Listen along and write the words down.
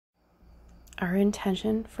Our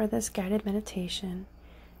intention for this guided meditation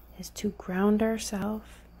is to ground ourselves,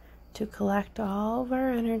 to collect all of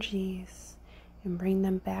our energies and bring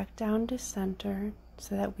them back down to center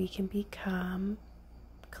so that we can be calm,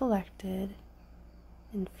 collected,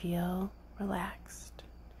 and feel relaxed.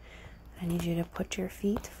 I need you to put your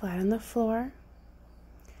feet flat on the floor.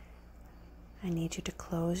 I need you to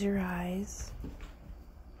close your eyes.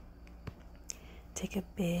 Take a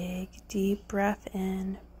big, deep breath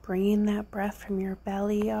in, bringing that breath from your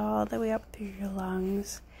belly all the way up through your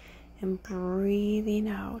lungs and breathing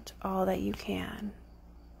out all that you can.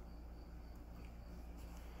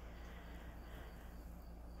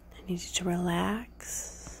 I need you to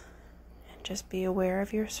relax and just be aware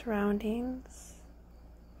of your surroundings.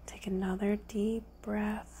 Take another deep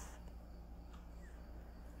breath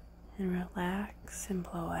and relax and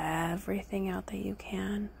blow everything out that you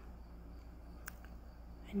can.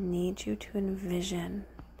 I need you to envision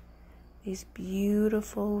these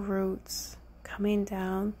beautiful roots coming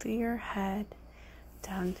down through your head,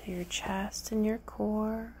 down to your chest and your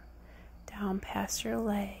core, down past your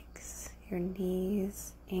legs, your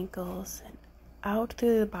knees, ankles, and out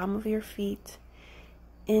through the bottom of your feet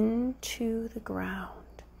into the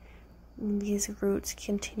ground. And these roots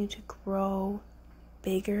continue to grow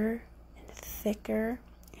bigger and thicker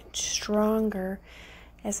and stronger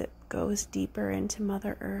as it goes deeper into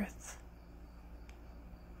Mother Earth.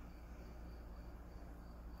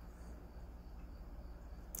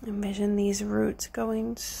 Envision these roots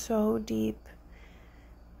going so deep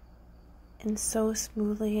and so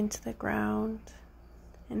smoothly into the ground,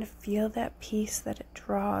 and feel that peace that it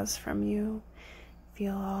draws from you.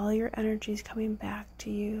 Feel all your energies coming back to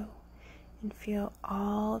you, and feel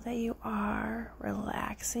all that you are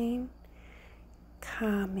relaxing,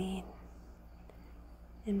 calming,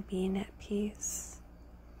 and being at peace.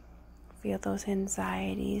 Feel those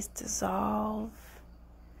anxieties dissolve,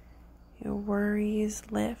 your worries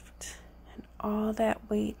lift, and all that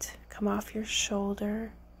weight come off your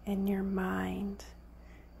shoulder and your mind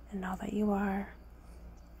and all that you are.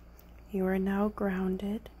 You are now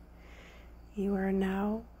grounded. You are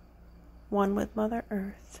now one with Mother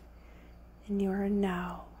Earth, and you are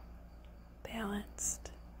now balanced.